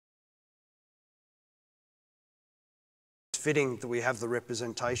fitting that we have the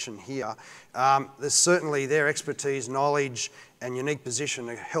representation here. There's certainly their expertise, knowledge, and unique position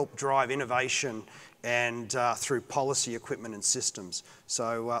to help drive innovation and through policy, equipment, and systems.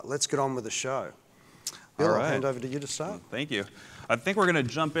 So let's get on with the show. Bill, All right. I'll hand over to you to start. Thank you. I think we're going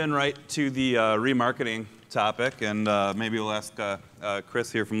to jump in right to the remarketing topic, and maybe we'll ask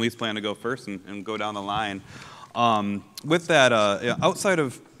Chris here from LeasePlan to go first and go down the line. With that, outside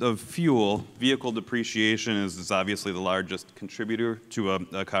of fuel, vehicle depreciation is obviously the largest contributor to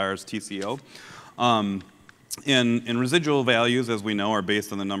a car's TCO. And residual values, as we know, are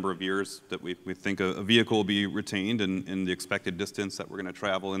based on the number of years that we think a vehicle will be retained and the expected distance that we're going to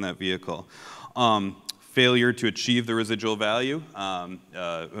travel in that vehicle. Failure to achieve the residual value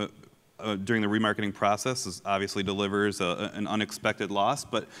during the remarketing process obviously delivers an unexpected loss.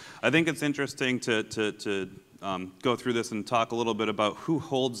 But I think it's interesting to go through this and talk a little bit about who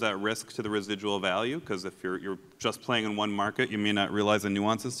holds that risk to the residual value, because if you're just playing in one market, you may not realize the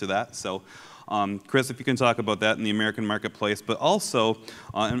nuances to that. So Chris, if you can talk about that in the American marketplace, but also,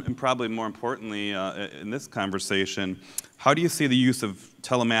 and probably more importantly in this conversation, how do you see the use of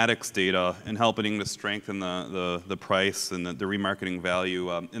telematics data in helping to strengthen the price and the remarketing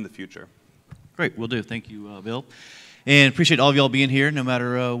value in the future? Great, will do. Thank you, Bill. And appreciate all of y'all being here, no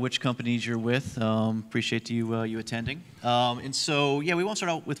matter which companies you're with. Appreciate you attending. And so, yeah, we want to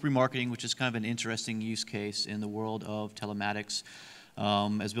start out with remarketing, which is kind of an interesting use case in the world of telematics.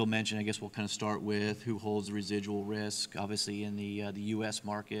 As Bill mentioned, I guess we'll kind of start with who holds the residual risk. Obviously, in the U.S.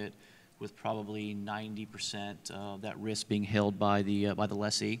 market, with probably 90% of that risk being held by the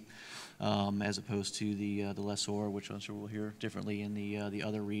lessee, as opposed to the lessor, which I'm sure we'll hear differently in the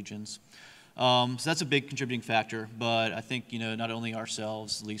other regions. So that's a big contributing factor, but I think, not only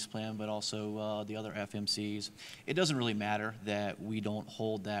ourselves, LeasePlan, but also the other FMCs, it doesn't really matter that we don't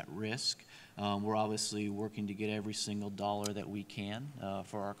hold that risk. We're obviously working to get every single dollar that we can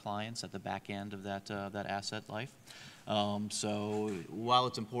for our clients at the back end of that asset life. So while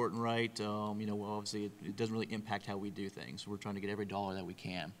it's important, right, obviously it doesn't really impact how we do things. We're trying to get every dollar that we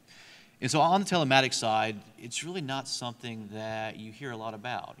can. And so on the telematics side, it's really not something that you hear a lot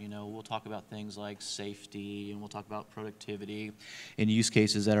about. We'll talk about things like safety, and we'll talk about productivity and use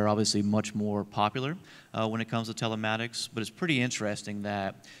cases that are obviously much more popular when it comes to telematics. But it's pretty interesting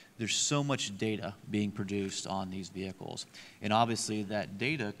that there's so much data being produced on these vehicles. And obviously that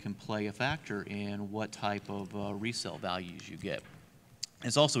data can play a factor in what type of resale values you get.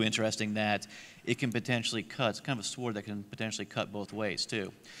 It's also interesting that it can potentially cut, it's kind of a sword that can potentially cut both ways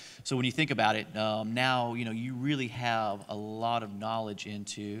too. So when you think about it, now you really have a lot of knowledge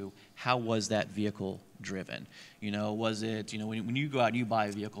into how was that vehicle driven. Was it, when you go out and you buy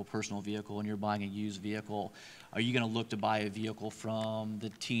a vehicle, personal vehicle, and you're buying a used vehicle, are you going to look to buy a vehicle from the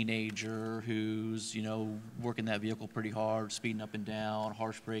teenager who's, working that vehicle pretty hard, speeding up and down,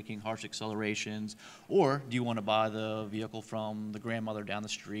 harsh braking, harsh accelerations? Or do you want to buy the vehicle from the grandmother down the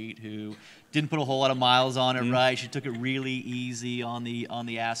street who didn't put a whole lot of miles on it, right? She took it really easy on the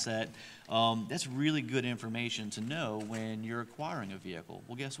asset. That's really good information to know when you're acquiring a vehicle.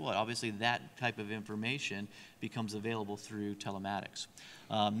 Well, guess what? Obviously, that type of information becomes available through telematics.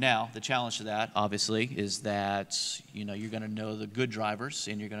 Now, the challenge to that, obviously, is that you're going to know the good drivers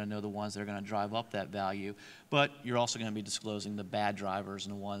and you're going to know the ones that are going to drive up that value, but you're also going to be disclosing the bad drivers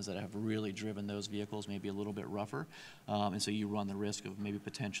and the ones that have really driven those vehicles maybe a little bit rougher, and so you run the risk of maybe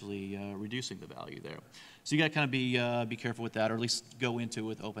potentially reducing the value there. So you got to kind of be careful with that, or at least go into it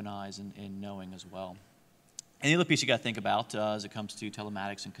with open eyes and knowing as well. And the other piece you got to think about as it comes to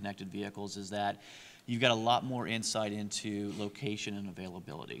telematics and connected vehicles is that you've got a lot more insight into location and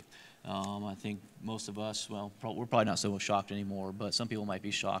availability. I think most of us, well, we're probably not so shocked anymore, but some people might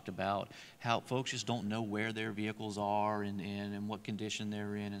be shocked about how folks just don't know where their vehicles are and what condition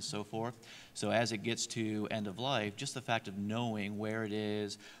they're in and so forth. So as it gets to end of life, just the fact of knowing where it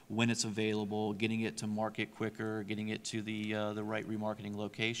is, when it's available, getting it to market quicker, getting it to the right remarketing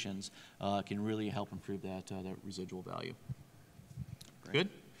locations can really help improve that residual value. Great. Good?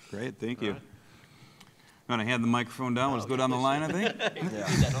 Great, thank you. I'm going to hand the microphone down. Let's go down the line, I think.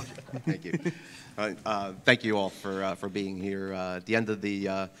 Thank you. Thank you all for being here. At the end of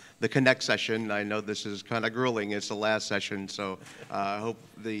the Connect session, I know this is kind of grueling. It's the last session, so I hope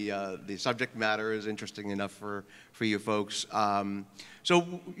the subject matter is interesting enough for you folks.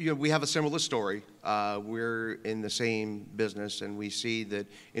 So we have a similar story. We're in the same business, and we see that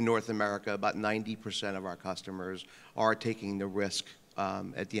in North America, about 90% of our customers are taking the risk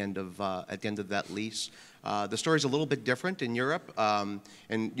at the end of that lease. The story's a little bit different in Europe, and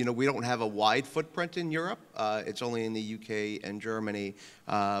we don't have a wide footprint in Europe. It's only in the UK and Germany,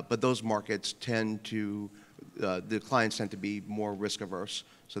 but those markets tend to the clients tend to be more risk averse,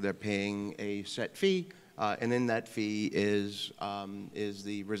 so they're paying a set fee, and in that fee is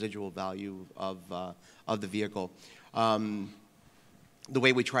the residual value of the vehicle. The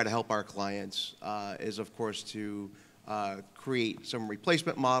way we try to help our clients is, of course, to create some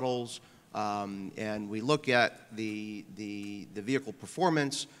replacement models, and we look at the vehicle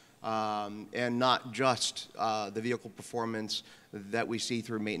performance, and not just the vehicle performance that we see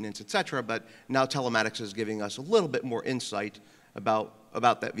through maintenance, et cetera, but now telematics is giving us a little bit more insight about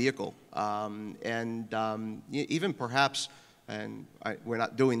that vehicle. Even perhaps, and we're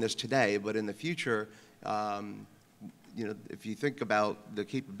not doing this today, but in the future, you know, if you think about the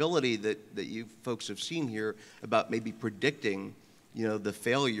capability that you folks have seen here about maybe predicting, you know, the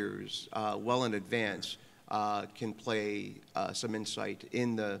failures well in advance, can play some insight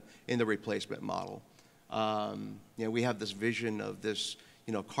in the replacement model. You know, we have this vision of this,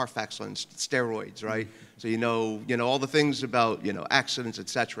 you know, Carfax on steroids, right? So you know all the things about, you know, accidents, et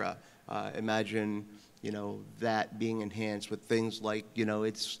cetera. Imagine, you know, that being enhanced with things like, you know,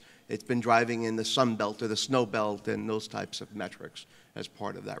 it's been driving in the sun belt or the snow belt and those types of metrics as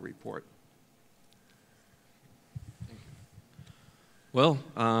part of that report. Well,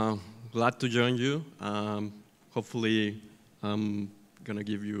 glad to join you. Hopefully, I'm going to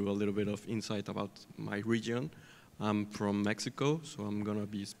give you a little bit of insight about my region. I'm from Mexico, so I'm going to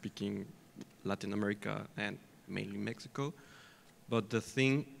be speaking Latin America and mainly Mexico. But the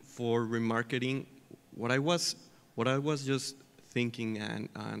thing for remarketing, what I was just thinking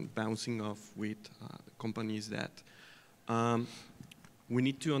and bouncing off with companies that we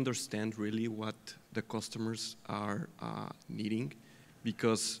need to understand really what the customers are needing,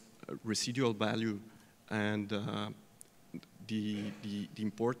 because residual value and the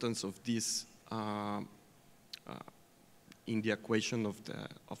importance of this in the equation of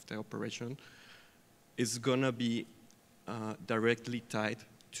the operation is gonna be directly tied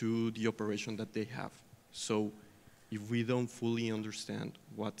to the operation that they have. So if we don't fully understand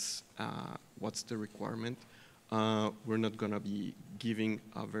what's the requirement, we're not gonna be giving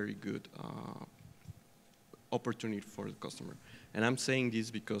a very good opportunity for the customer. And I'm saying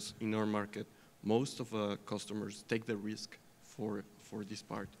this because in our market, most of our customers take the risk for this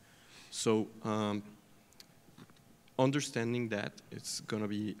part. So understanding that it's gonna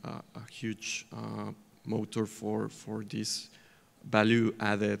be a huge motor for this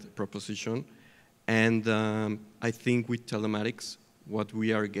value-added proposition. And I think with telematics, what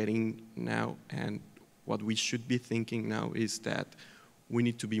we are getting now and what we should be thinking now is that we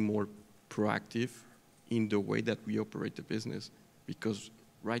need to be more proactive in the way that we operate the business. Because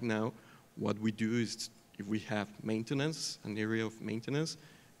right now, what we do is if we have maintenance, an area of maintenance,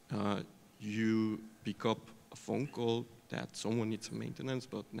 you pick up a phone call that someone needs a maintenance,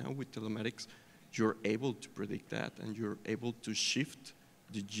 but now with telematics, you're able to predict that and you're able to shift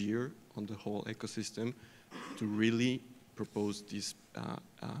the gear on the whole ecosystem to really propose this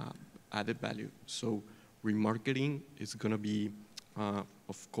added value. So remarketing is going to be,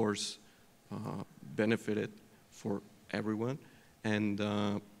 of course, benefited for everyone. And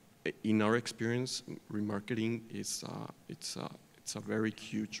in our experience, remarketing is it's a very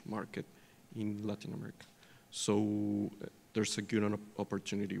huge market in Latin America. So there's a good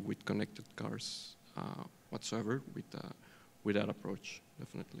opportunity with connected cars whatsoever with that approach,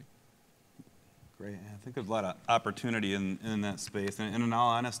 definitely. Great. I think there's a lot of opportunity in that space. And in all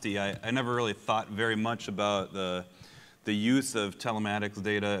honesty, I never really thought very much about the use of telematics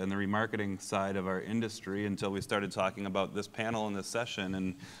data and the remarketing side of our industry until we started talking about this panel and this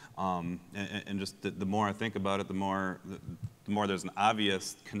session. And just the more I think about it, the more there's an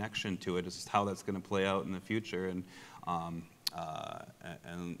obvious connection to it. It's just how that's going to play out in the future. And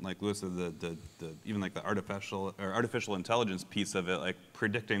like Louis said, even like the artificial intelligence piece of it, like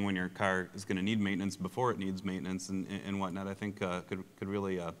predicting when your car is going to need maintenance before it needs maintenance and whatnot, I think could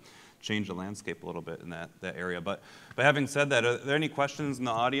really change the landscape a little bit in that area. But having said that, are there any questions in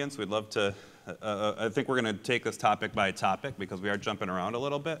the audience? We'd love to. I think we're going to take this topic by topic because we are jumping around a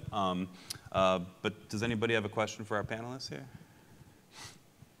little bit. But does anybody have a question for our panelists here?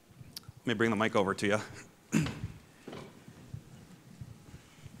 Let me bring the mic over to you.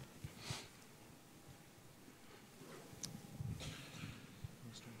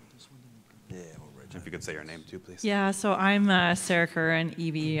 If you could say your name too, please. Yeah, so I'm Sarah Kerr, an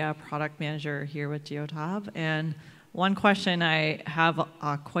EV product manager here with Geotab. And one question I have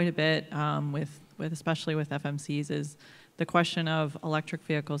quite a bit with especially with FMCs is the question of electric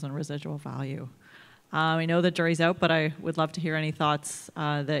vehicles and residual value. I know the jury's out, but I would love to hear any thoughts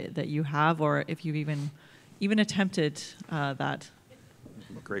that you have, or if you've even attempted that.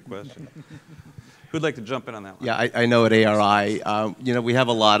 Great question. Who'd like to jump in on that one? Yeah, I know at ARI, we have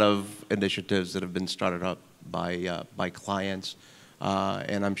a lot of initiatives that have been started up by clients,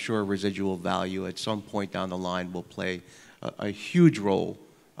 and I'm sure residual value at some point down the line will play a huge role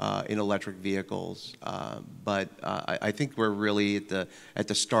in electric vehicles. But I think we're really at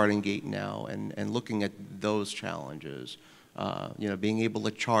the starting gate now, and looking at those challenges, being able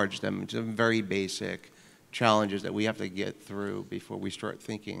to charge them, some very basic challenges that we have to get through before we start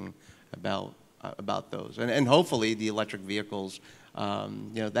thinking about those. And hopefully the electric vehicles,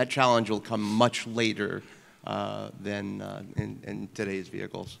 that challenge will come much later than in today's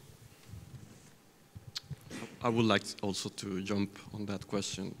vehicles. I would like also to jump on that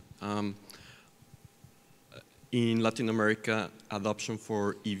question. In Latin America, adoption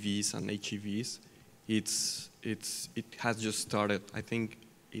for EVs and HEVs, it has just started. I think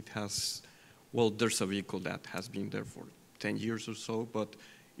it has, well, there's a vehicle that has been there for 10 years or so, but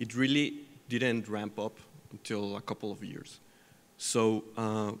it really didn't ramp up until a couple of years. So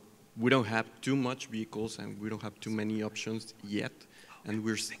we don't have too much vehicles and we don't have too many options yet, and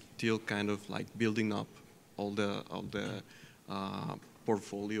we're still kind of like building up all the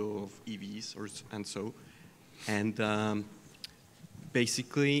portfolio of EVs and so. And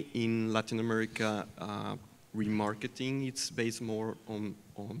basically in Latin America, remarketing, it's based more on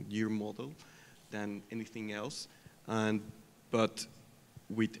year model than anything else. But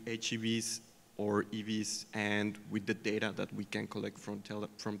with HEVs or EVs and with the data that we can collect from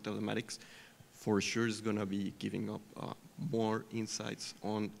telematics, for sure is going to be giving up more insights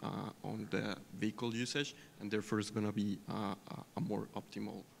on the vehicle usage, and therefore it's going to be a more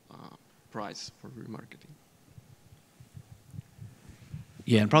optimal price for remarketing.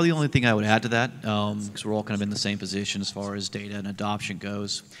 Yeah, and probably the only thing I would add to that, because we're all kind of in the same position as far as data and adoption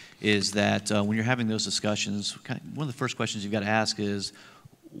goes, is that when you're having those discussions, one of the first questions you've got to ask is,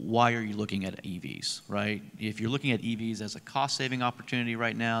 why are you looking at EVs, right? If you're looking at EVs as a cost-saving opportunity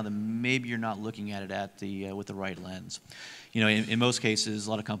right now, then maybe you're not looking at it with the right lens. In most cases, a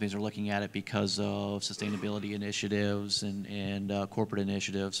lot of companies are looking at it because of sustainability initiatives and corporate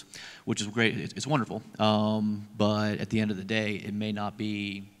initiatives, which is great. It's wonderful. But at the end of the day, it may not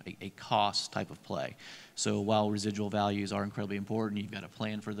be a cost type of play. So while residual values are incredibly important, you've got to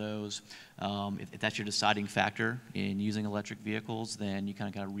plan for those. If that's your deciding factor in using electric vehicles, then you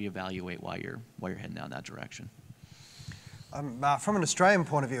kind of reevaluate why you're heading down that direction. From an Australian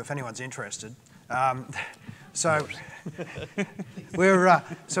point of view, if anyone's interested, so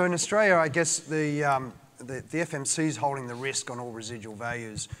so in Australia, I guess the FMC is holding the risk on all residual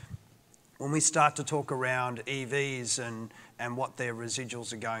values. When we start to talk around EVs and what their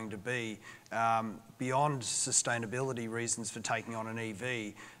residuals are going to be, beyond sustainability reasons for taking on an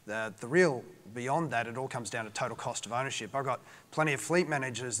EV, the real beyond that, it all comes down to total cost of ownership. I've got plenty of fleet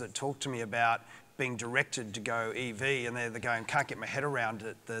managers that talk to me about being directed to go EV, and they're going, can't get my head around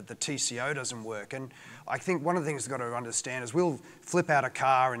it, the TCO doesn't work. And I think one of the things you've got to understand is we'll flip out a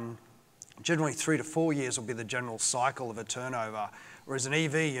car and generally 3 to 4 years will be the general cycle of a turnover. Whereas an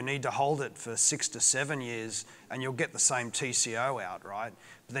EV, you need to hold it for 6 to 7 years and you'll get the same TCO out, right?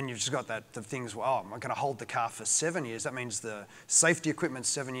 But then you've just got the things, well, am I going to hold the car for 7 years? That means the safety equipment's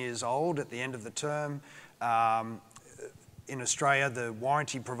 7 years old at the end of the term. In Australia, the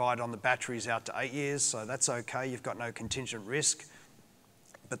warranty provided on the battery is out to 8 years, so that's okay. You've got no contingent risk.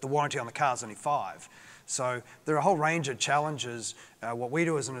 But the warranty on the car is only 5. So there are a whole range of challenges. What we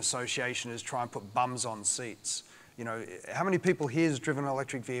do as an association is try and put bums on seats. How many people here has driven an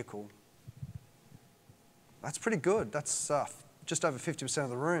electric vehicle? That's pretty good. That's just over 50% of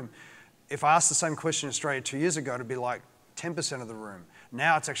the room. If I asked the same question in Australia 2 years ago, it'd be like 10% of the room.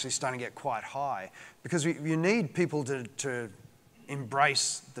 Now it's actually starting to get quite high because you need people to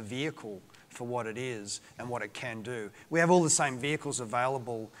embrace the vehicle for what it is and what it can do. We have all the same vehicles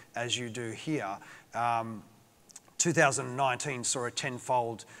available as you do here. 2019 saw a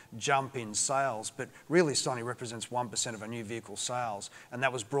 10-fold jump in sales, but really it only represents 1% of our new vehicle sales. And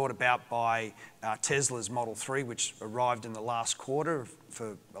that was brought about by Tesla's Model 3, which arrived in the last quarter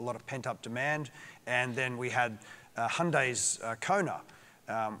for a lot of pent-up demand. And then we had Hyundai's Kona,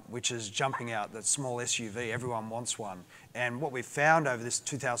 which is jumping out, that small SUV. Everyone wants one. And what we found over this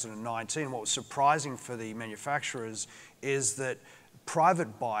 2019, what was surprising for the manufacturers, is that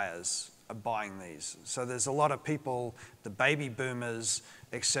private buyers are buying these. So there's a lot of people, the baby boomers,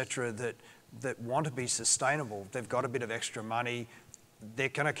 etc., that want to be sustainable. They've got a bit of extra money. They're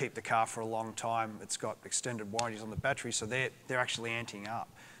going to keep the car for a long time. It's got extended warranties on the battery, so they're actually anting up.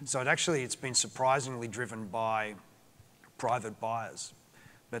 So it's been surprisingly driven by private buyers,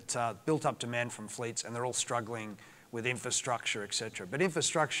 but built up demand from fleets, and they're all struggling with infrastructure, etc. But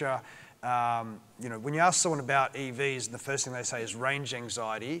infrastructure, you know, when you ask someone about EVs, the first thing they say is range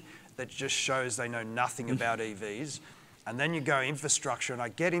anxiety. That just shows they know nothing about EVs. And then you go infrastructure, and I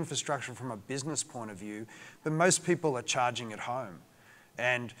get infrastructure from a business point of view, but most people are charging at home.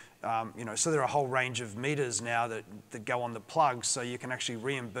 And you know, so there are a whole range of meters now that go on the plugs, so you can actually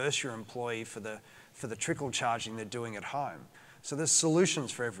reimburse your employee for the trickle charging they're doing at home. So there's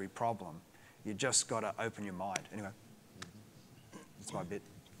solutions for every problem. You just got to open your mind. Anyway, that's my bit.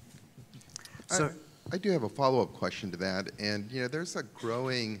 So I do have a follow-up question to that, and you know, there's a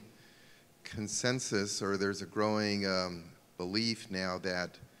growing consensus, or there's a growing belief now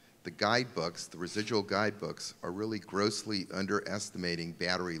that the guidebooks, the residual guidebooks, are really grossly underestimating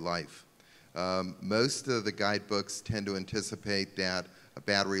battery life. Most of the guidebooks tend to anticipate that a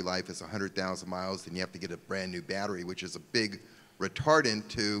battery life is 100,000 miles, and you have to get a brand new battery, which is a big retardant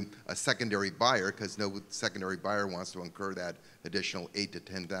to a secondary buyer, because no secondary buyer wants to incur that additional $8,000 to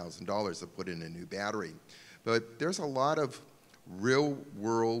 $10,000 to put in a new battery. But there's a lot of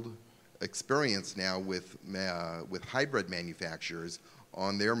real-world experience now with hybrid manufacturers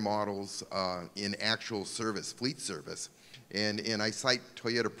on their models in actual service, fleet service. And I cite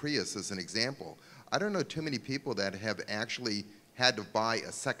Toyota Prius as an example. I don't know too many people that have actually had to buy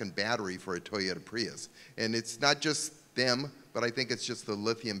a second battery for a Toyota Prius. And it's not just them, but I think it's just the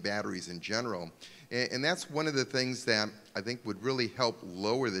lithium batteries in general. And that's one of the things that I think would really help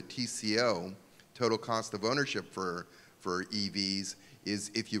lower the TCO, total cost of ownership for EVs,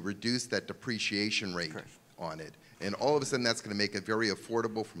 is if you reduce that depreciation rate on it. And all of a sudden, that's going to make it very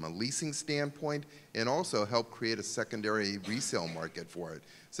affordable from a leasing standpoint, and also help create a secondary resale market for it.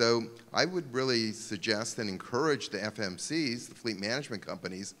 So I would really suggest and encourage the FMCs, the fleet management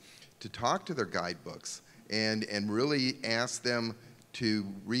companies, to talk to their guidebooks and really ask them to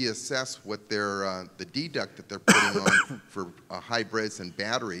reassess what their the deduct that they're putting on for hybrids and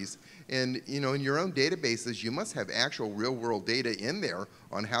batteries. And you know, in your own databases, you must have actual real-world data in there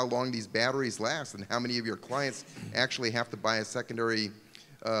on how long these batteries last and how many of your clients actually have to buy a secondary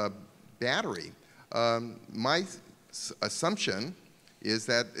battery. My assumption is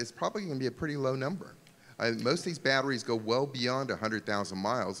that it's probably going to be a pretty low number. Most of these batteries go well beyond 100,000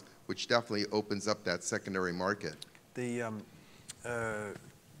 miles, which definitely opens up that secondary market.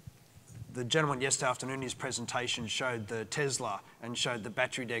 The gentleman yesterday afternoon, his presentation showed the Tesla and showed the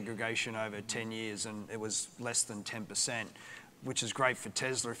battery degradation over 10 years, and it was less than 10%, which is great for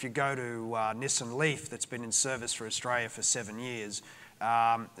Tesla. If you go to Nissan Leaf, that's been in service for Australia for 7 years,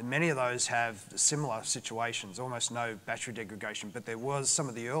 many of those have similar situations, almost no battery degradation, but there was some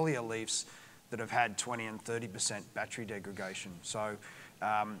of the earlier Leafs that have had 20 and 30% battery degradation. So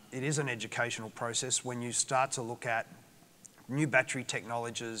it is an educational process. When you start to look at new battery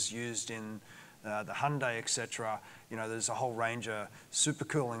technologies used in the Hyundai, etc., you know, there's a whole range of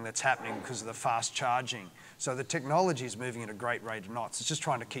supercooling that's happening because of the fast charging. So the technology is moving at a great rate of knots. It's just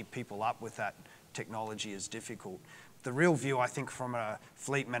trying to keep people up with that technology is difficult. The real view, I think, from a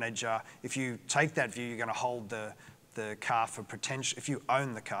fleet manager, if you take that view, you're going to hold the car for potential, if you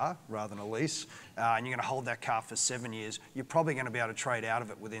own the car rather than a lease, and you're going to hold that car for 7 years, you're probably going to be able to trade out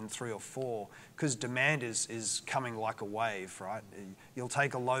of it within 3 or 4, because demand is coming like a wave, right? You'll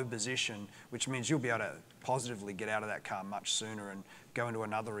take a low position, which means you'll be able to positively get out of that car much sooner and go into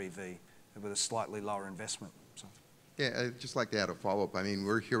another EV with a slightly lower investment. So. Yeah, I'd just like to add a follow-up. I mean,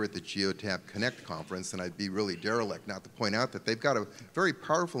 we're here at the Geotab Connect conference, and I'd be really derelict not to point out that they've got a very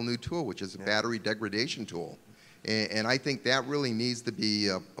powerful new tool, which is a battery degradation tool. And I think that really needs to be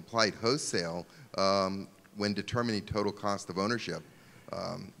applied wholesale when determining total cost of ownership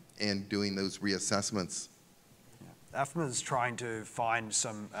and doing those reassessments. AFMA is trying to find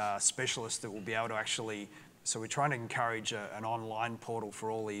some specialists that will be able to actually, so we're trying to encourage an online portal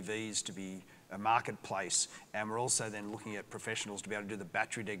for all EVs to be a marketplace, and we're also then looking at professionals to be able to do the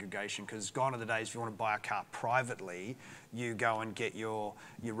battery degradation, because gone are the days if you want to buy a car privately, you go and get your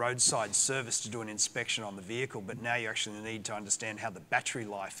roadside service to do an inspection on the vehicle, but now you actually need to understand how the battery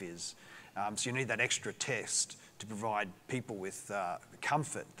life is. So you need that extra test to provide people with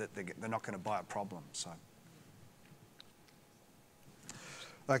comfort that they're not going to buy a problem. So.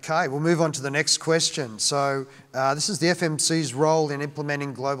 Okay, we'll move on to the next question. So this is the FMC's role in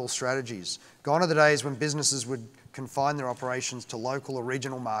implementing global strategies. Gone are the days when businesses would confine their operations to local or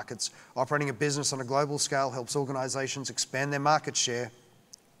regional markets. Operating a business on a global scale helps organisations expand their market share,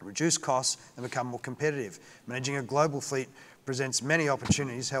 reduce costs, and become more competitive. Managing a global fleet presents many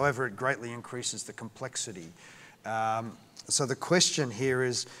opportunities, however, it greatly increases the complexity. So the question here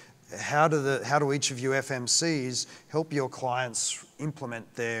is, how do each of you FMCs help your clients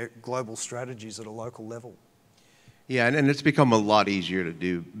implement their global strategies at a local level? Yeah, and it's become a lot easier to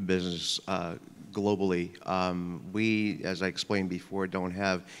do business globally. We, as I explained before, don't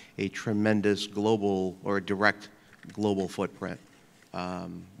have a tremendous global or direct global footprint.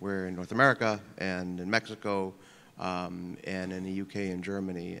 We're in North America and in Mexico and in the UK and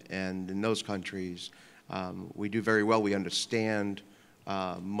Germany. And in those countries, we do very well. We understand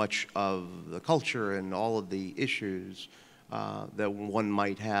much of the culture and all of the issues that one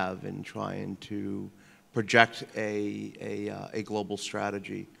might have in trying to project a global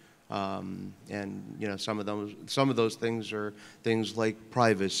strategy. And you know, some of those things are things like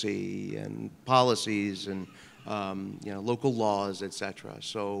privacy and policies and you know, local laws, etc.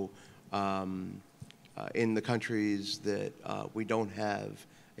 So in the countries that we don't have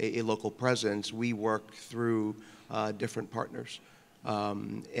a local presence, we work through different partners.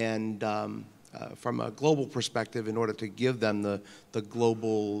 From a global perspective, in order to give them the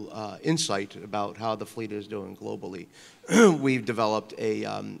global insight about how the fleet is doing globally, we've developed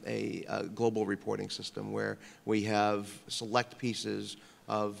a global reporting system where we have select pieces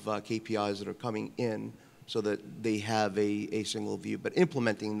of KPIs that are coming in so that they have a single view. But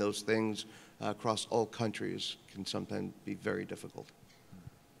implementing those things across all countries can sometimes be very difficult.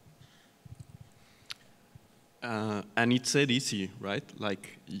 And it's said easy, right?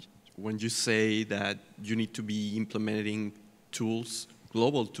 Like when you say that you need to be implementing tools,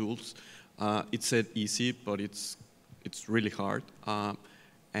 global tools, it's said easy, but it's really hard.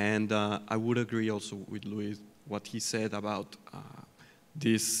 And I would agree also with Luis, what he said about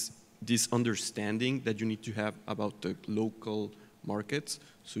this understanding that you need to have about the local markets.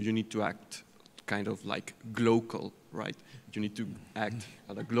 So you need to act kind of like glocal, right? You need to act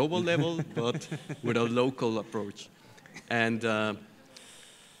at a global level, but with a local approach. And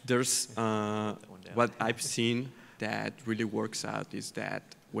there's what I've seen that really works out is that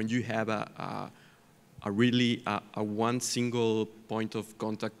when you have a one single point of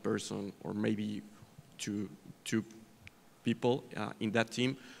contact person, or maybe two people in that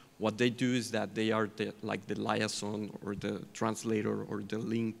team, what they do is that they are like the liaison or the translator or the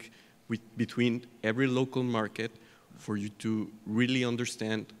link between every local market for you to really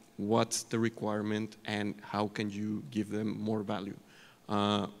understand what's the requirement and how can you give them more value.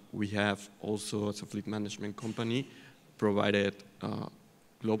 We have also, as a fleet management company, provided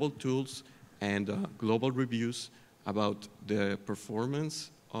global tools and global reviews about the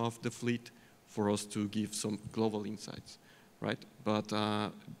performance of the fleet for us to give some global insights, right? But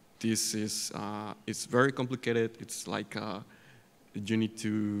this is, it's very complicated. It's like you need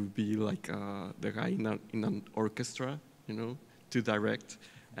to be like the guy in an orchestra, you know, to direct.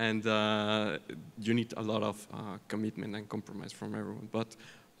 And you need a lot of commitment and compromise from everyone. But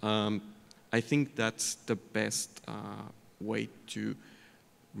I think that's the best way to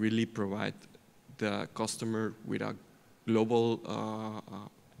really provide the customer with a global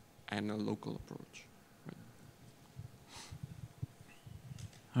and a local approach.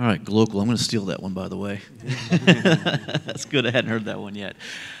 All right, global. I'm going to steal that one, by the way. That's good. I hadn't heard that one yet.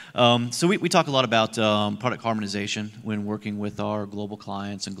 So we talk a lot about product harmonization when working with our global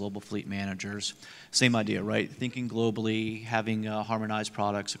clients and global fleet managers. Same idea, right? Thinking globally, having harmonized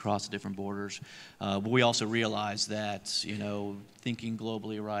products across the different borders. But we also realize that, you know, thinking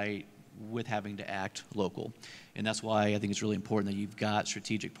globally, right, with having to act local. And that's why I think it's really important that you've got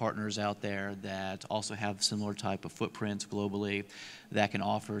strategic partners out there that also have similar type of footprints globally, that can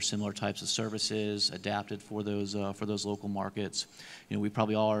offer similar types of services adapted for those local markets. You know, we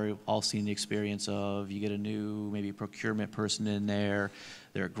probably all seen the experience of you get a new maybe procurement person in there.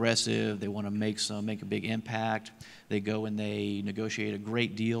 They're aggressive. They want to make a big impact. They go and they negotiate a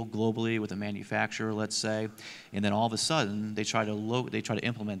great deal globally with a manufacturer, let's say, and then all of a sudden they try to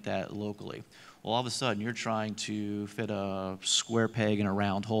implement that locally. Well, all of a sudden you're trying to fit a square peg in a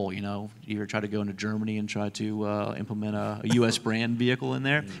round hole. You know, you ever try to go into Germany and try to implement a U.S. brand vehicle in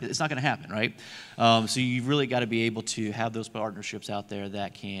there? It's not going to happen, right? So you've really got to be able to have those partnerships out there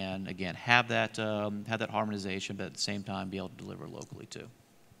that can, again, have that harmonization, but at the same time be able to deliver locally too.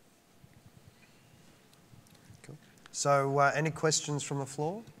 Cool. So, any questions from the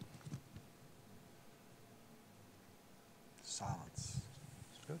floor? Silence.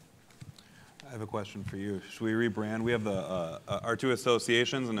 I have a question for you. Should we rebrand? We have our two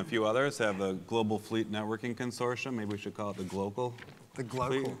associations and a few others have the Global Fleet Networking Consortium. Maybe we should call it the Global. The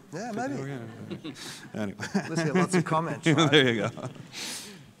Global. Fleet? Yeah, maybe. Anyway. Let's get lots of comments, right? There you go.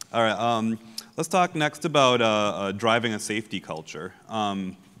 All right. Let's talk next about driving a safety culture.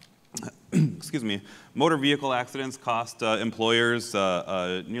 Excuse me. Motor vehicle accidents cost employers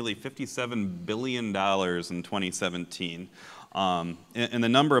nearly $57 billion in 2017. And the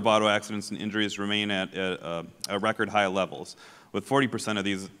number of auto accidents and injuries remain at record high levels, with 40% of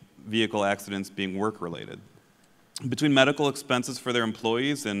these vehicle accidents being work-related. Between medical expenses for their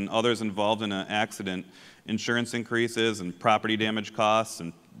employees and others involved in an accident, insurance increases and property damage costs,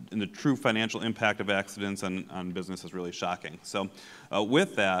 and the true financial impact of accidents on business is really shocking. So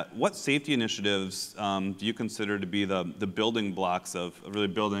with that, what safety initiatives do you consider to be the building blocks of really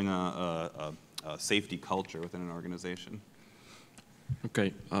building a safety culture within an organization?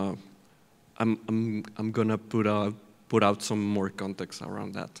 Okay, I'm gonna put out some more context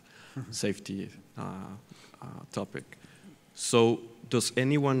around that safety topic. So does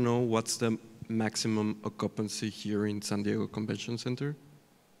anyone know what's the maximum occupancy here in San Diego Convention Center?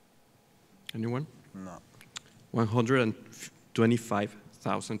 Anyone? No.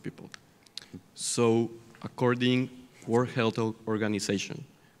 125,000 people. So according World Health Organization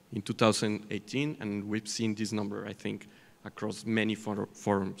in 2018, and we've seen this number, I think, across many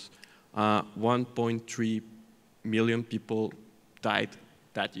forums, 1.3 million people died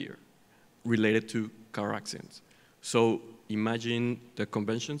that year related to car accidents. So imagine the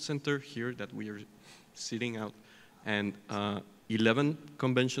convention center here that we are sitting out, and 11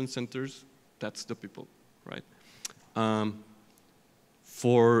 convention centers, that's the people, right?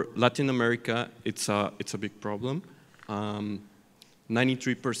 For Latin America, it's a big problem.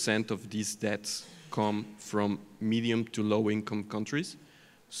 93% of these deaths come from medium to low income countries.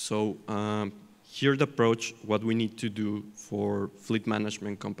 So here the approach, what we need to do for fleet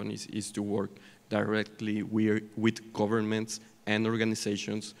management companies is to work directly with governments and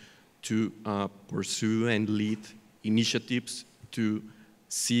organizations to pursue and lead initiatives to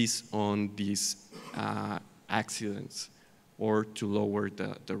seize on these accidents or to lower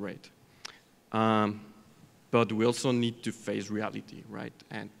the rate. But we also need to face reality, right?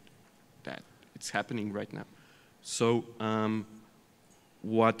 And that it's happening right now. So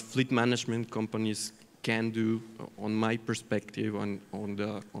what fleet management companies can do, on my perspective, on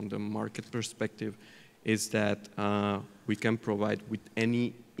the market perspective, is that we can provide with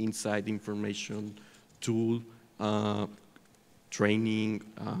any inside information, tool, training,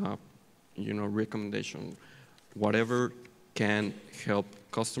 recommendation, whatever can help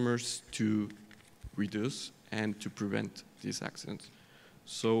customers to reduce and to prevent these accidents.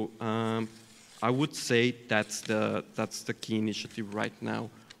 So I would say that's the key initiative right now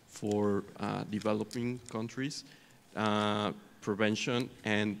for developing countries, prevention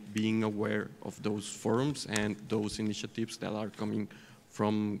and being aware of those forums and those initiatives that are coming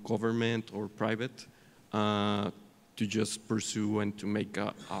from government or private to just pursue and to make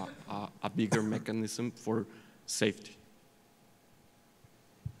a bigger mechanism for safety.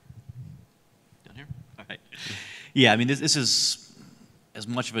 Down here? All right. Yeah, I mean, this is as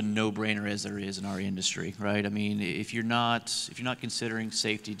much of a no-brainer as there is in our industry, right? I mean, if you're not considering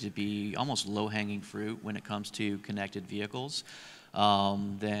safety to be almost low-hanging fruit when it comes to connected vehicles,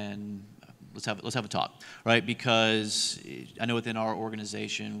 then let's have a talk, right? Because I know within our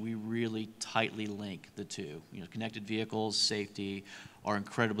organization we really tightly link the two. Connected vehicles, safety are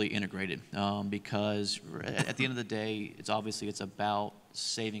incredibly integrated because at the end of the day, it's about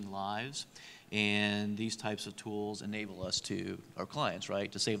saving lives. And these types of tools enable us our clients,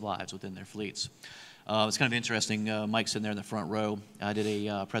 right, to save lives within their fleets. It's kind of interesting. Mike's sitting there in the front row. I did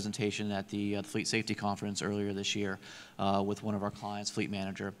a presentation at the Fleet Safety Conference earlier this year with one of our clients, Fleet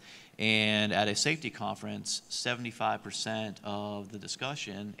Manager. And at a safety conference, 75% of the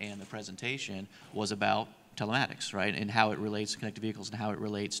discussion and the presentation was about telematics, right, and how it relates to connected vehicles and how it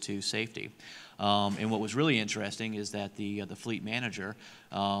relates to safety. And what was really interesting is that the fleet manager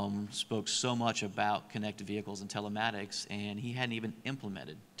spoke so much about connected vehicles and telematics, and he hadn't even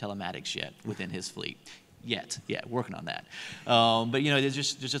implemented telematics yet within his fleet. Yeah, working on that. But there's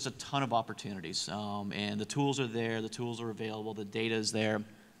just a ton of opportunities, and the tools are there, the tools are available, the data is there.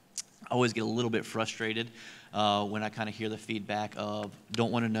 I always get a little bit frustrated when I kind of hear the feedback of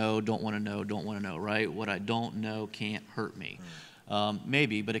don't want to know, don't want to know, don't want to know, right? What I don't know can't hurt me.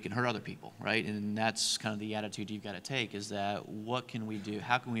 Maybe, but it can hurt other people, right? And that's kind of the attitude you've got to take, is that what can we do?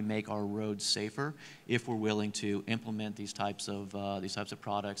 How can we make our roads safer if we're willing to implement these types of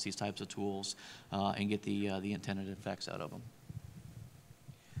products, these types of tools, and get the intended effects out of them?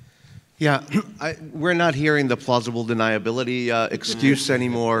 Yeah, we're not hearing the plausible deniability excuse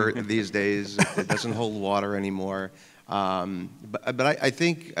anymore these days. It doesn't hold water anymore. But I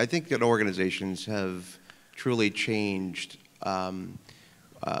think that organizations have truly changed.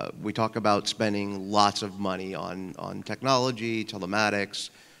 We talk about spending lots of money on technology,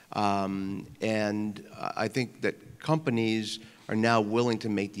 telematics, and I think that companies are now willing to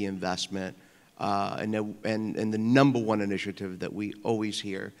make the investment And the number one initiative that we always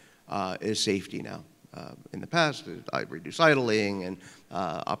hear is safety now. In the past, reduce idling and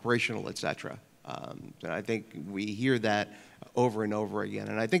operational, et cetera. And I think we hear that over and over again.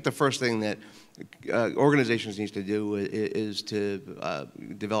 And I think the first thing that organizations need to do is to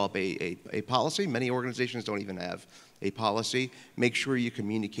develop a policy. Many organizations don't even have a policy. Make sure you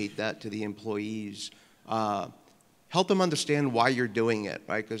communicate that to the employees. Help them understand why you're doing it,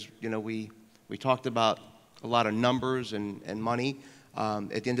 right? Because we talked about a lot of numbers and money.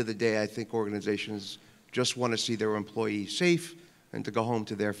 At the end of the day, I think organizations just want to see their employees safe and to go home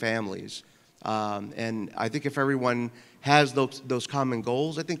to their families. And I think if everyone has those common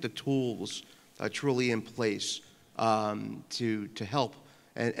goals, I think the tools are truly in place to help.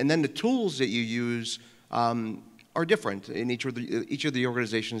 And then the tools that you use are different in each of the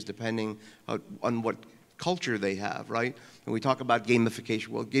organizations depending on what culture they have, right? And we talk about gamification.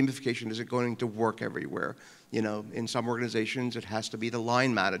 Well, gamification isn't going to work everywhere. In some organizations, it has to be the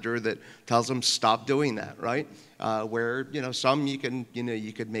line manager that tells them stop doing that, right? Where some you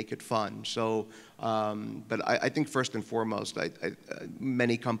could make it fun. So, but I think first and foremost,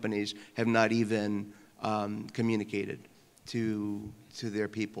 many companies have not even communicated to their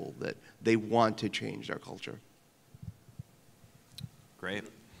people that they want to change their culture. Great.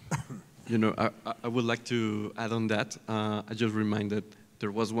 I would like to add on that. I just reminded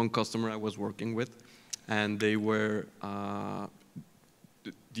there was one customer I was working with, and they were,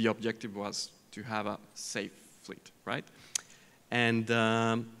 the objective was to have a safe fleet, right? And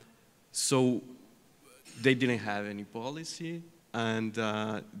so they didn't have any policy, and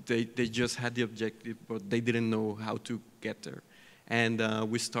they just had the objective, but they didn't know how to get there. And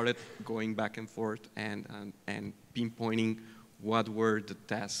we started going back and forth and pinpointing what were the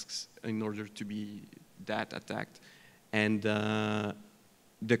tasks in order to be that attacked. And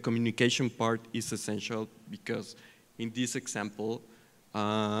the communication part is essential because in this example,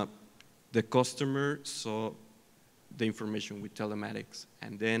 the customer saw the information with telematics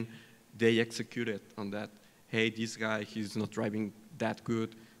and then they executed on that. Hey, this guy, he's not driving that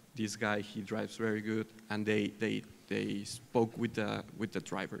good. This guy, he drives very good. And they spoke with the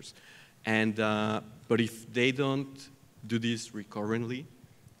drivers. And, but if they don't do this recurrently,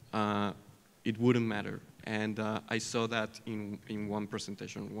 it wouldn't matter. And I saw that in one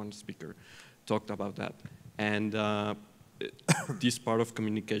presentation, one speaker talked about that. And this part of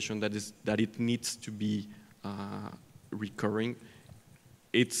communication that it needs to be recurring,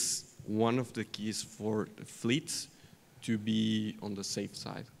 it's one of the keys for the fleets to be on the safe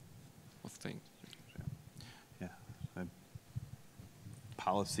side of things. Yeah.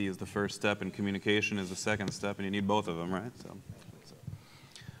 Policy is the first step and communication is the second step, and you need both of them, right? So.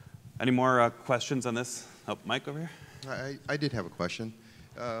 Any more questions on this? Oh, Mike over here. I did have a question.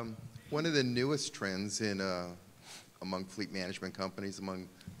 One of the newest trends among fleet management companies, among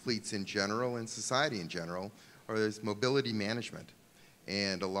fleets in general and society in general, is mobility management.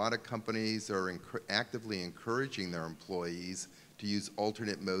 And a lot of companies are actively encouraging their employees to use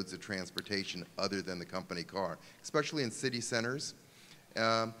alternate modes of transportation other than the company car, especially in city centers.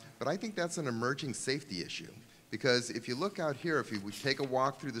 But I think that's an emerging safety issue. Because if you look out here, if you take a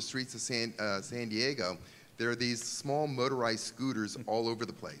walk through the streets of San Diego, there are these small motorized scooters all over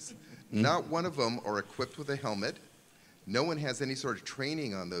the place. Not one of them are equipped with a helmet. No one has any sort of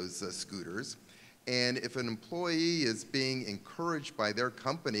training on those scooters. And if an employee is being encouraged by their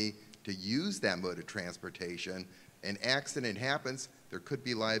company to use that mode of transportation, an accident happens, there could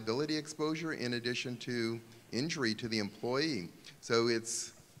be liability exposure in addition to injury to the employee. So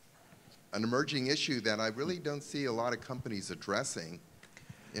it's an emerging issue that I really don't see a lot of companies addressing,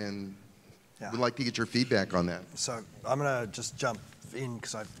 and would like to get your feedback on that. So I'm going to just jump in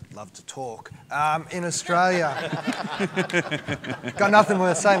because I love to talk. In Australia, got nothing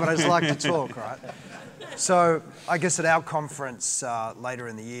worth saying, but I just like to talk, right? So I guess at our conference later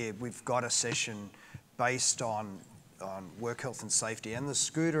in the year, we've got a session based on work health and safety and the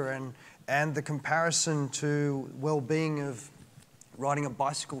scooter and the comparison to well-being of riding a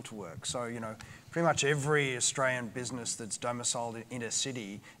bicycle to work. So, pretty much every Australian business that's domiciled in a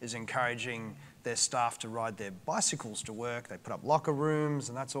city is encouraging their staff to ride their bicycles to work. They put up locker rooms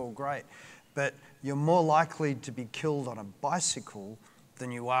and that's all great. But you're more likely to be killed on a bicycle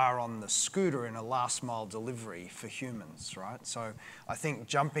than you are on the scooter in a last mile delivery for humans, right? So I think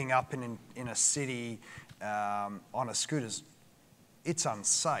jumping up in a city on a scooter, it's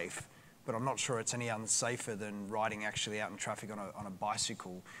unsafe. But I'm not sure it's any unsafer than riding actually out in traffic on a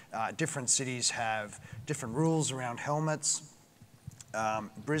bicycle. Different cities have different rules around helmets.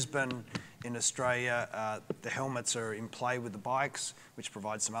 Brisbane In Australia, the helmets are in play with the bikes, which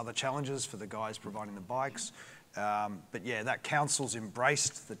provides some other challenges for the guys providing the bikes. But yeah, that council's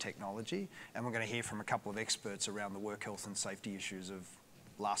embraced the technology, and we're going to hear from a couple of experts around the work health and safety issues of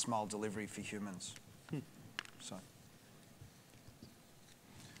last mile delivery for humans. So.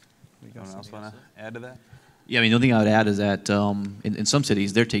 Anyone else want to add to that? Yeah, I mean, the only thing I would add is that in some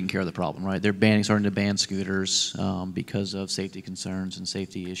cities, they're taking care of the problem, right? They're starting to ban scooters because of safety concerns and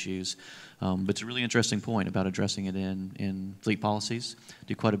safety issues. But it's a really interesting point about addressing it in fleet policies.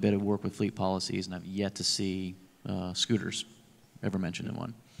 Do quite a bit of work with fleet policies, and I've yet to see scooters ever mentioned in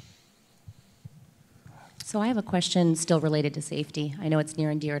one. So I have a question still related to safety. I know it's near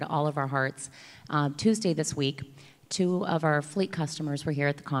and dear to all of our hearts. Tuesday this week, 2 of our fleet customers were here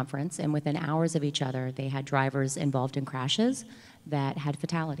at the conference, and within hours of each other, they had drivers involved in crashes that had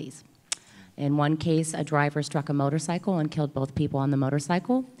fatalities. In one case, a driver struck a motorcycle and killed both people on the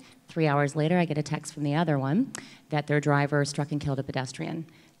motorcycle. 3 hours later, I get a text from the other one that their driver struck and killed a pedestrian.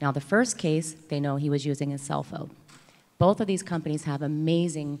 Now, the first case, they know he was using his cell phone. Both of these companies have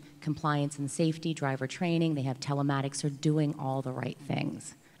amazing compliance and safety, driver training. They have telematics. They're doing all the right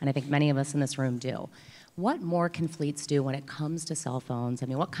things. And I think many of us in this room do. What more can fleets do when it comes to cell phones? I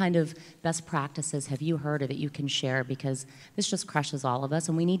mean, what kind of best practices have you heard or that you can share? Because this just crushes all of us,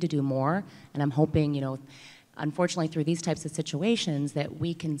 and we need to do more. And I'm hoping, unfortunately, through these types of situations, that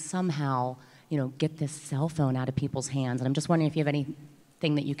we can somehow, get this cell phone out of people's hands. And I'm just wondering if you have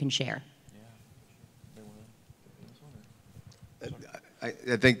anything that you can share.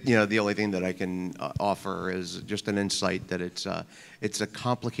 I think the only thing that I can offer is just an insight that it's a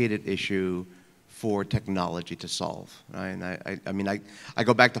complicated issue for technology to solve, right? And I mean, I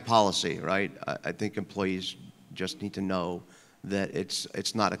go back to policy, right? I think employees just need to know that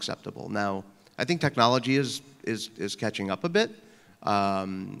it's not acceptable. Now, I think technology is catching up a bit.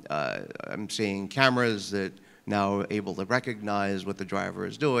 I'm seeing cameras that now are able to recognize what the driver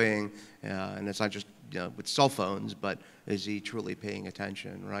is doing, and it's not just with cell phones, but is he truly paying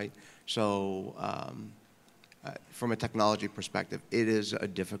attention, right? So, from a technology perspective, it is a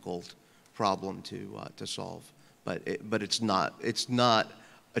difficult problem to solve, but it's not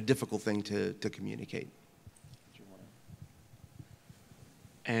a difficult thing to communicate.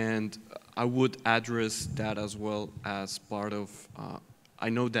 And I would address that as well as part of. I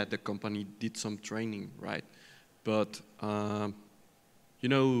know that the company did some training, right? But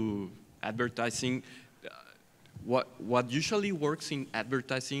advertising. What usually works in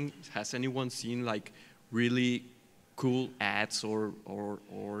advertising? Has anyone seen like really cool ads or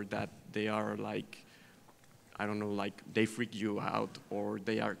that they are like, I don't know, like they freak you out or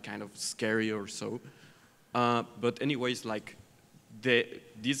they are kind of scary or so. But anyways, like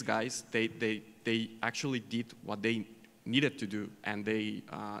these guys, they actually did what they needed to do, and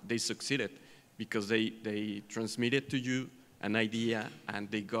they succeeded because they transmitted to you an idea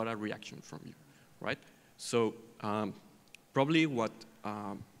and they got a reaction from you, right? So probably what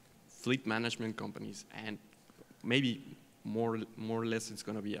fleet management companies and maybe more or less it's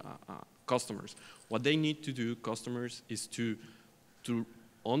going to be customers. What they need to do, customers, is to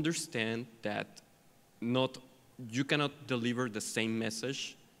understand that you cannot deliver the same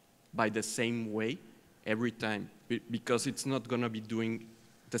message by the same way every time because it's not going to be doing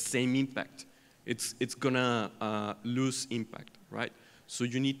the same impact. It's going to lose impact, right? So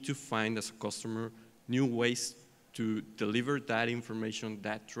you need to find as a customer new ways to deliver that information,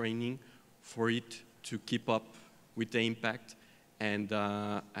 that training, for it to keep up with the impact and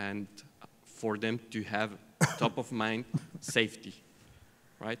for them to have top of mind safety,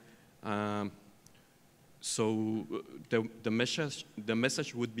 right? So the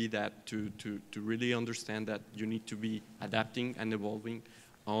message would be that to really understand that you need to be adapting and evolving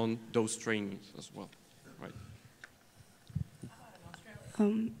on those trainings as well, right?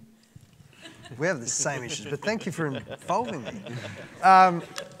 We have the same issues, but thank you for involving me. Can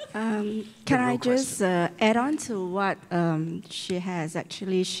I just add on to what she has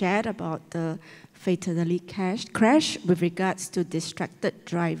actually shared about the fatality crash with regards to distracted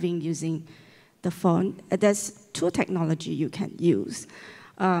driving using the phone? There's 2 technology you can use.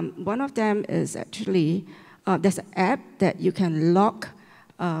 One of them is actually, there's an app that you can lock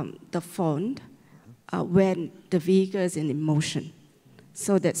the phone when the vehicle is in motion.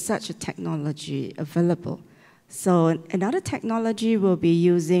 So there's such a technology available. So another technology will be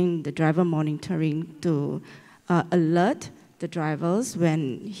using the driver monitoring to alert the drivers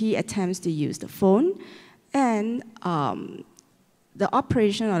when he attempts to use the phone. And the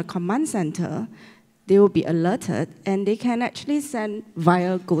operation or the command center, they will be alerted, and they can actually send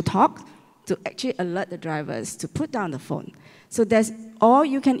via GoTalk to actually alert the drivers to put down the phone. So or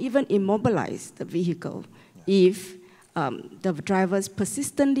you can even immobilize the vehicle if the drivers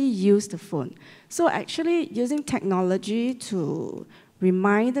persistently use the phone. So actually using technology to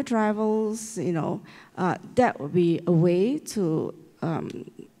remind the drivers, that would be a way to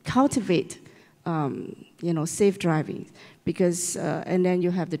cultivate, safe driving. Because, and then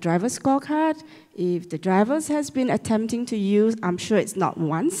you have the driver scorecard. If the drivers has been attempting to use, I'm sure it's not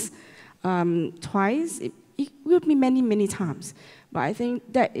once, twice, it will be many, many times. But I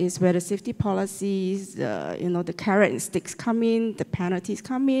think that is where the safety policies, the carrot and sticks come in, the penalties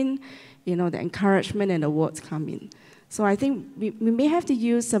come in, the encouragement and awards come in. So I think we may have to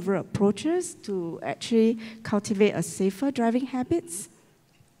use several approaches to actually cultivate a safer driving habits.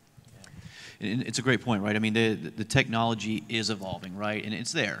 And it's a great point, right? I mean, the technology is evolving, right? And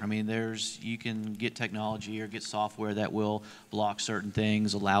it's there. I mean, you can get technology or get software that will block certain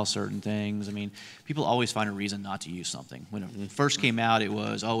things, allow certain things. I mean, people always find a reason not to use something. When it first came out, it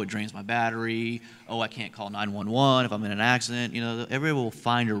was, oh, it drains my battery. Oh, I can't call 911 if I'm in an accident. Everybody will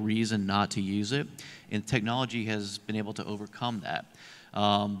find a reason not to use it. And technology has been able to overcome that.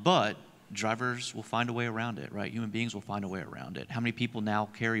 But drivers will find a way around it, right? Human beings will find a way around it. How many people now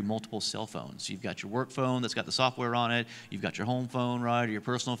carry multiple cell phones? You've got your work phone that's got the software on it. You've got your home phone, right, or your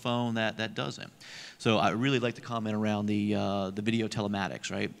personal phone that doesn't. So I really like the comment around the video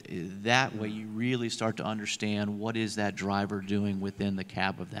telematics, right? That way you really start to understand what is that driver doing within the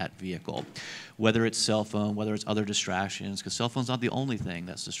cab of that vehicle. Whether it's cell phone, whether it's other distractions, because cell phone's not the only thing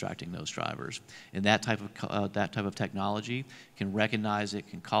that's distracting those drivers. And that type of technology can recognize it,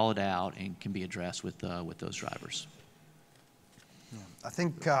 can call it out, and can be addressed with those drivers. Yeah. I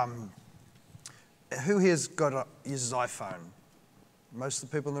think who here's uses iPhone? Most of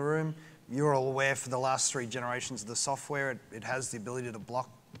the people in the room. You're all aware for the last 3 generations of the software, it has the ability to block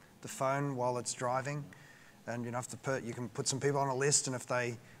the phone while it's driving, and you can put some people on a list, and if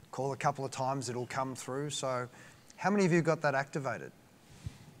they call a couple of times, it'll come through. So, how many of you got that activated?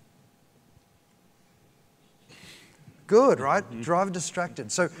 Good, right? Driver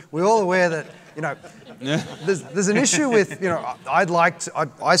distracted. So we're all aware that, there's an issue with,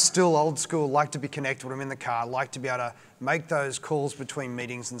 I still old school, like to be connected when I'm in the car, like to be able to make those calls between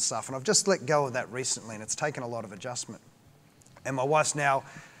meetings and stuff. And I've just let go of that recently, and it's taken a lot of adjustment. And my wife's now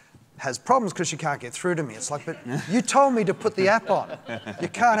has problems because she can't get through to me. It's like, but you told me to put the app on. You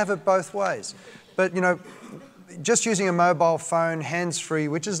can't have it both ways. But, just using a mobile phone, hands-free,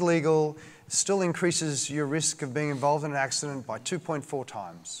 which is legal, still increases your risk of being involved in an accident by 2.4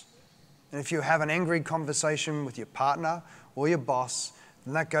 times. And if you have an angry conversation with your partner or your boss,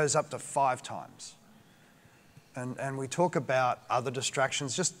 then that goes up to 5 times. And we talk about other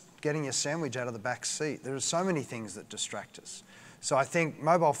distractions, just getting your sandwich out of the back seat. There are so many things that distract us. So I think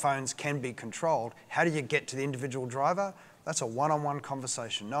mobile phones can be controlled. How do you get to the individual driver? That's a one-on-one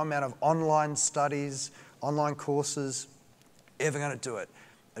conversation. No amount of online studies, online courses, ever going to do it.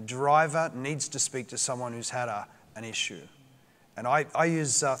 A driver needs to speak to someone who's had an issue. And I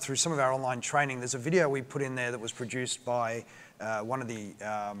use, through some of our online training, there's a video we put in there that was produced by one of the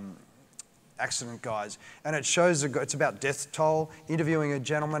accident guys. And it shows, it's about death toll, interviewing a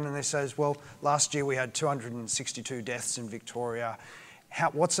gentleman, and they says, well, last year we had 262 deaths in Victoria.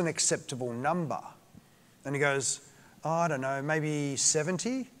 What's an acceptable number? And he goes, oh, I don't know, maybe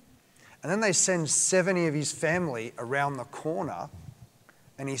 70? And then they send 70 of his family around the corner,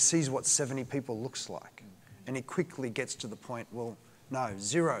 and he sees what 70 people looks like. And he quickly gets to the point, well, no,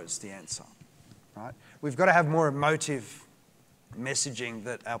 0's the answer, right? We've got to have more emotive messaging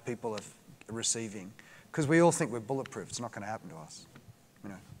that our people are receiving, because we all think we're bulletproof. It's not going to happen to us.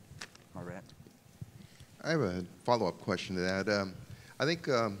 My rant. I have a follow-up question to that. I think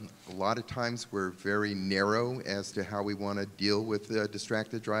a lot of times we're very narrow as to how we want to deal with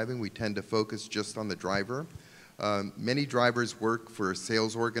distracted driving. We tend to focus just on the driver. Many drivers work for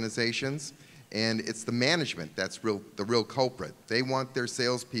sales organizations, and it's the management that's the real culprit. They want their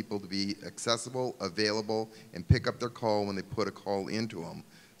salespeople to be accessible, available, and pick up their call when they put a call into them.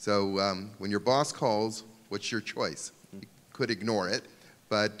 So when your boss calls, what's your choice? You could ignore it,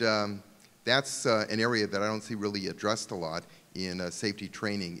 but that's an area that I don't see really addressed a lot in safety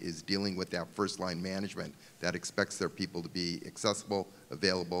training, is dealing with that first-line management that expects their people to be accessible,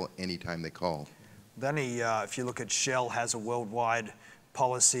 available anytime they call. If you look at Shell, has a worldwide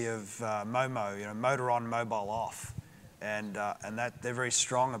policy of MOMO, motor on, mobile off, and that they're very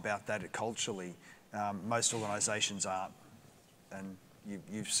strong about that culturally. Most organisations aren't, and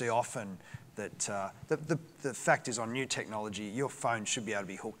you see often that the fact is, on new technology, your phone should be able to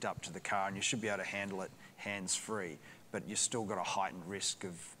be hooked up to the car, and you should be able to handle it hands-free, but you've still got a heightened risk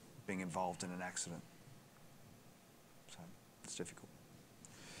of being involved in an accident. So it's difficult.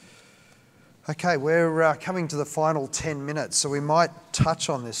 Okay, we're coming to the final 10 minutes, so we might touch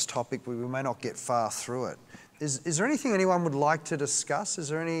on this topic, but we may not get far through it. Is there anything anyone would like to discuss? Is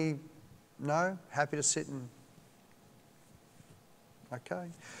there any? No? Happy to sit and... Okay.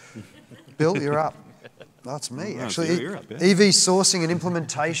 Bill, you're up. That's me, actually. You're up, yeah. EV sourcing and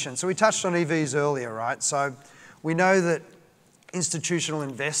implementation. So we touched on EVs earlier, right? So we know that institutional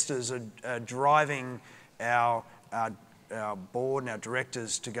investors are driving our board and our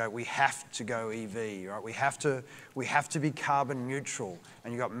directors to go, we have to go EV, right? We have to be carbon neutral.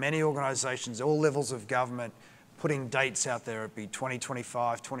 And you've got many organisations, all levels of government, putting dates out there. It'd be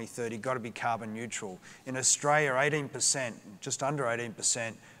 2025, 2030, got to be carbon neutral. In Australia, 18%, just under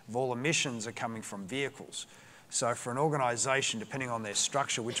 18% of all emissions are coming from vehicles. So for an organisation, depending on their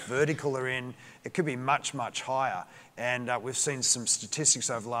structure, which vertical they're in, it could be much, much higher. And we've seen some statistics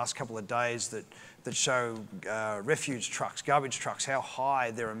over the last couple of days that show refuse trucks, garbage trucks, how high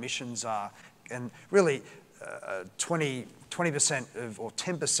their emissions are. And really, 20% or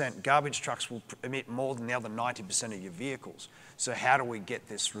 10% garbage trucks will emit more than the other 90% of your vehicles. So how do we get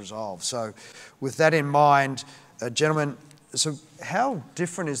this resolved? So with that in mind, gentlemen, so how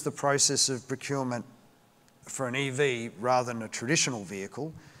different is the process of procurement for an EV rather than a traditional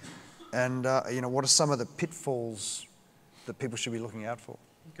vehicle? And what are some of the pitfalls that people should be looking out for?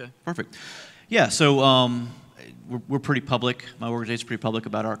 Okay, perfect. Yeah, so we're pretty public. My organization's pretty public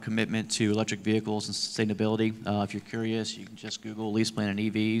about our commitment to electric vehicles and sustainability. If you're curious, you can just Google LeasePlan and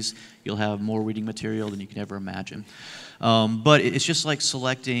EVs. You'll have more reading material than you can ever imagine. But it's just like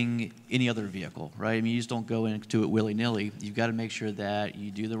selecting any other vehicle, right? I mean, you just don't go into it willy-nilly. You've got to make sure that you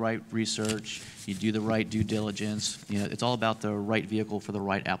do the right research, you do the right due diligence. It's all about the right vehicle for the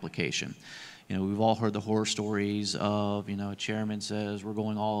right application. We've all heard the horror stories of, a chairman says, we're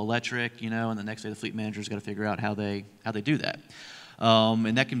going all electric, and the next day the fleet manager's got to figure out how they do that.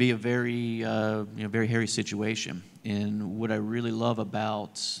 And that can be a very, very hairy situation. And what I really love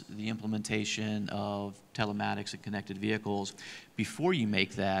about the implementation of telematics and connected vehicles before you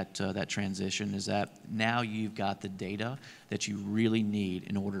make that transition is that now you've got the data that you really need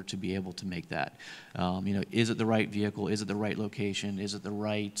in order to be able to make that. Is it the right vehicle? Is it the right location? Is it the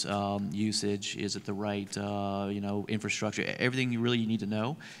right usage? Is it the right infrastructure? Everything you really need to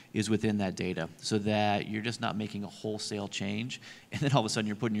know is within that data, so that you're just not making a wholesale change, and then all of a sudden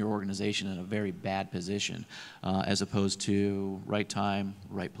you're putting your organization in a very bad position, as opposed to right time,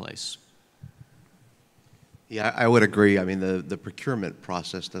 right place. Yeah, I would agree. I mean, the procurement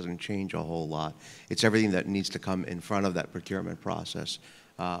process doesn't change a whole lot. It's everything that needs to come in front of that procurement process.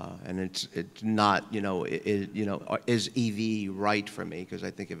 And it's not, is EV right for me? Because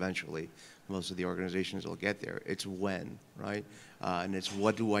I think eventually most of the organizations will get there. It's when, right? And it's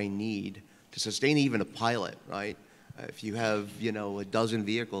what do I need to sustain even a pilot, right? If you have, a dozen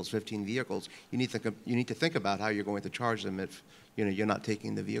vehicles, 15 vehicles, you need to think about how you're going to charge them if, you're not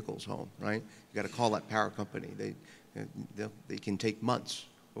taking the vehicles home, right? You got to call that power company. They can take months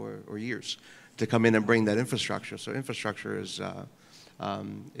or years to come in and bring that infrastructure. So infrastructure is a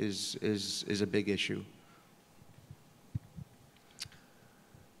big issue.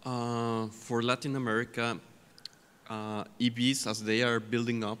 For Latin America, EVs, as they are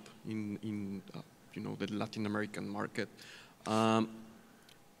building up in the Latin American market,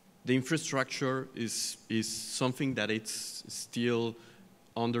 the infrastructure is something that it's still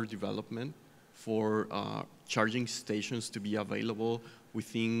under development for charging stations to be available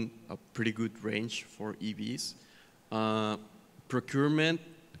within a pretty good range for EVs. Procurement,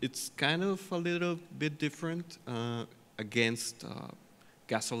 it's kind of a little bit different against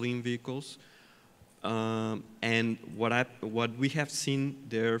gasoline vehicles. And what we have seen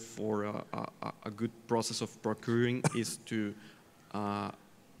there for a good process of procuring is to,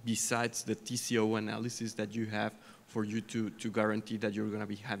 besides the TCO analysis that you have for you to guarantee that you're going to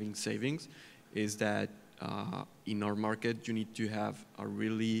be having savings, is that in our market you need to have a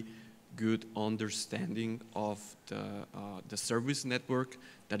really good understanding of the service network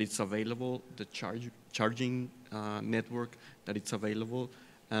that it's available, the charging network that it's available.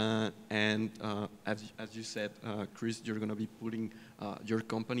 And as you said, Chris, you're going to be putting your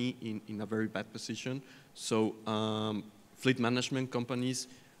company in a very bad position. So fleet management companies,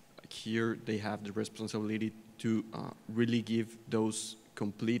 here they have the responsibility to really give those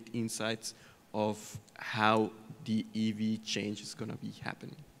complete insights of how the EV change is going to be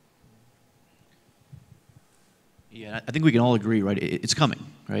happening. Yeah, I think we can all agree, right? It's coming,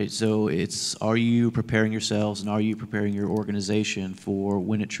 right? So it's, are you preparing yourselves and are you preparing your organization for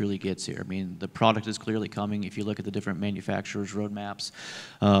when it truly gets here? I mean, the product is clearly coming. If you look at the different manufacturers' roadmaps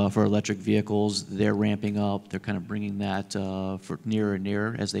for electric vehicles, they're ramping up. They're kind of bringing that for nearer and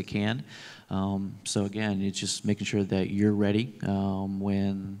nearer as they can. So again, it's just making sure that you're ready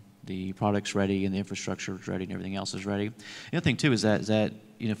when the product's ready and the infrastructure is ready and everything else is ready. The other thing too is that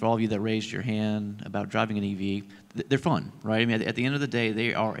you know, for all of you that raised your hand about driving an EV, they're fun, right? I mean, at the end of the day,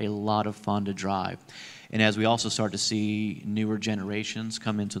 they are a lot of fun to drive. And as we also start to see newer generations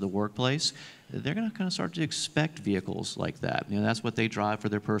come into the workplace, they're going to kind of start to expect vehicles like that. You know, that's what they drive for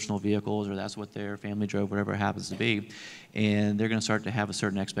their personal vehicles, or that's what their family drove, whatever it happens to be. And they're going to start to have a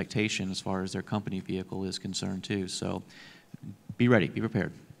certain expectation as far as their company vehicle is concerned too. So be ready, be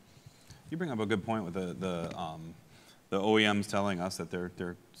prepared. You bring up a good point with the OEMs telling us that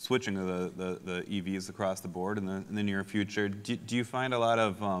they're switching to the EVs across the board in the near future. Do you find a lot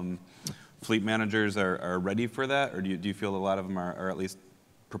of fleet managers are ready for that, or do you feel a lot of them are at least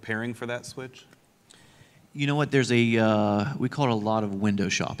preparing for that switch? You know what, there's a, we call it a lot of window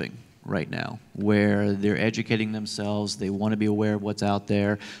shopping right now, where they're educating themselves, they want to be aware of what's out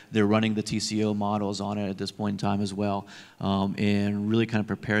there, they're running the TCO models on it at this point in time as well, and really kind of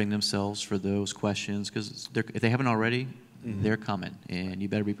preparing themselves for those questions, because if they haven't already, they're coming, and you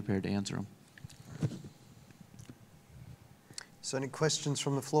better be prepared to answer them. So any questions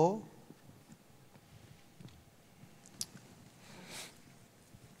from the floor?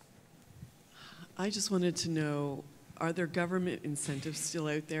 I just wanted to know, are there government incentives still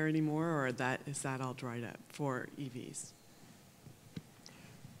out there anymore, or is that all dried up for EVs?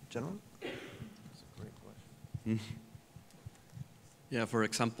 Gentlemen? That's a great question. Yeah, for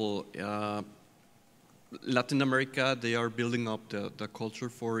example, Latin America, they are building up the culture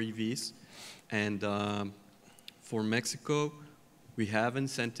for EVs. And for Mexico, we have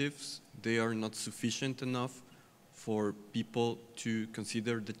incentives. They are not sufficient enough for people to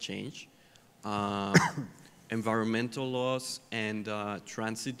consider the change. Environmental laws and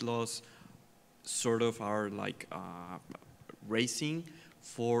transit laws sort of are like racing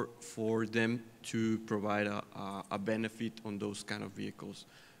for them to provide a benefit on those kind of vehicles.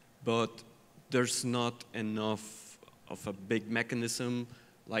 But there's not enough of a big mechanism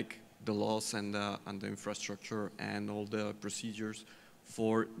like the laws and the infrastructure and all the procedures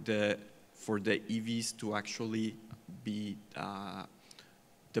for the EVs to actually be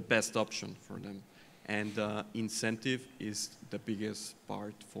the best option for them. And incentive is the biggest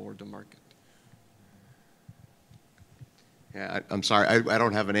part for the market. Yeah, I'm sorry, I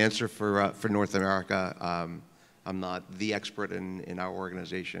don't have an answer for North America. I'm not the expert in our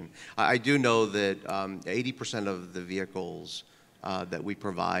organization. I do know that 80% of the vehicles that we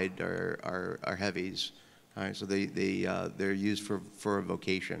provide are heavies. All right, so they're used for a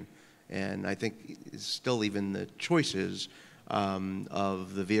vocation. And I think still even the choices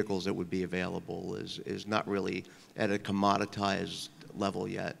of the vehicles that would be available is not really at a commoditized level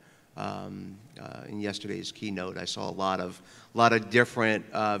yet. In yesterday's keynote, I saw a lot of different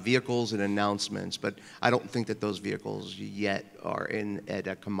vehicles and announcements, but I don't think that those vehicles yet are at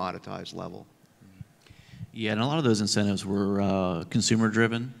a commoditized level. Yeah, and a lot of those incentives were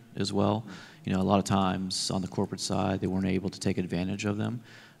consumer-driven as well. You know, a lot of times on the corporate side, they weren't able to take advantage of them.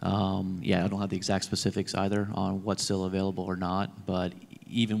 Yeah, I don't have the exact specifics either on what's still available or not, but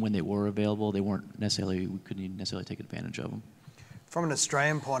even when they were available, they weren't necessarily, we couldn't necessarily take advantage of them. From an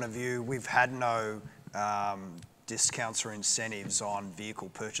Australian point of view, we've had no discounts or incentives on vehicle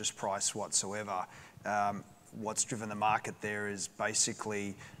purchase price whatsoever. What's driven the market there is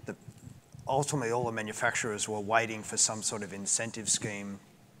basically ultimately all the manufacturers were waiting for some sort of incentive scheme,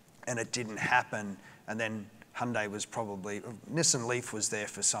 and it didn't happen. And then Hyundai was Nissan Leaf was there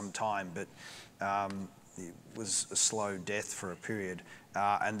for some time, but it was a slow death for a period.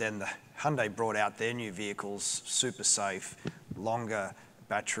 And then the Hyundai brought out their new vehicles, super safe, longer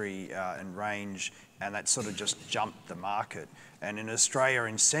battery and range, and that sort of just jumped the market. And in Australia,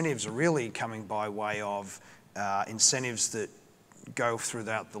 incentives are really coming by way of incentives that go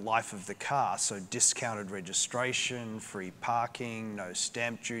throughout the life of the car, so discounted registration, free parking, no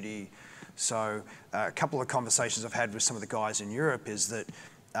stamp duty. So a couple of conversations I've had with some of the guys in Europe is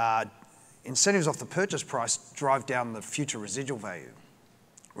that incentives off the purchase price drive down the future residual value,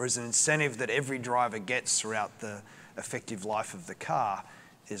 whereas an incentive that every driver gets throughout the effective life of the car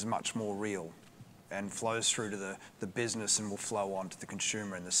is much more real and flows through to the business and will flow on to the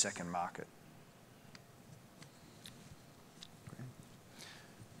consumer in the second market.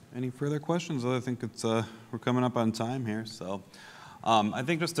 Any further questions? I think it's we're coming up on time here, so I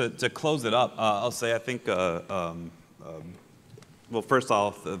think just to close it up, I'll say I think well, first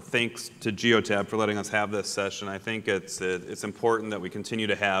off, thanks to Geotab for letting us have this session. I think it's important that we continue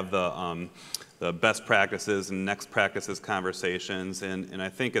to have the best practices and next practices conversations, and I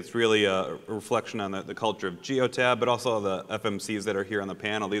think it's really a reflection on the culture of Geotab, but also the FMCs that are here on the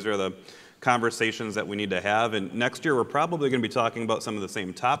panel. These are the conversations that we need to have, and next year we're probably going to be talking about some of the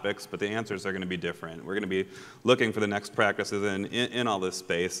same topics, but the answers are going to be different. We're going to be looking for the next practices in all this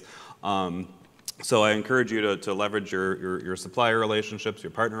space. So I encourage you to leverage your supplier relationships, your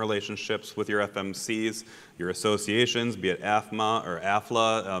partner relationships with your FMCs, your associations, be it AFMA or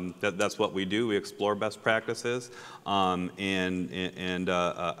AFLA. That's what we do. We explore best practices, and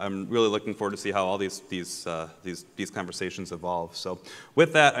I'm really looking forward to see how all these conversations evolve. So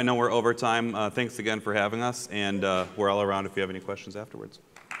with that, I know we're over time. Thanks again for having us, and we're all around if you have any questions afterwards.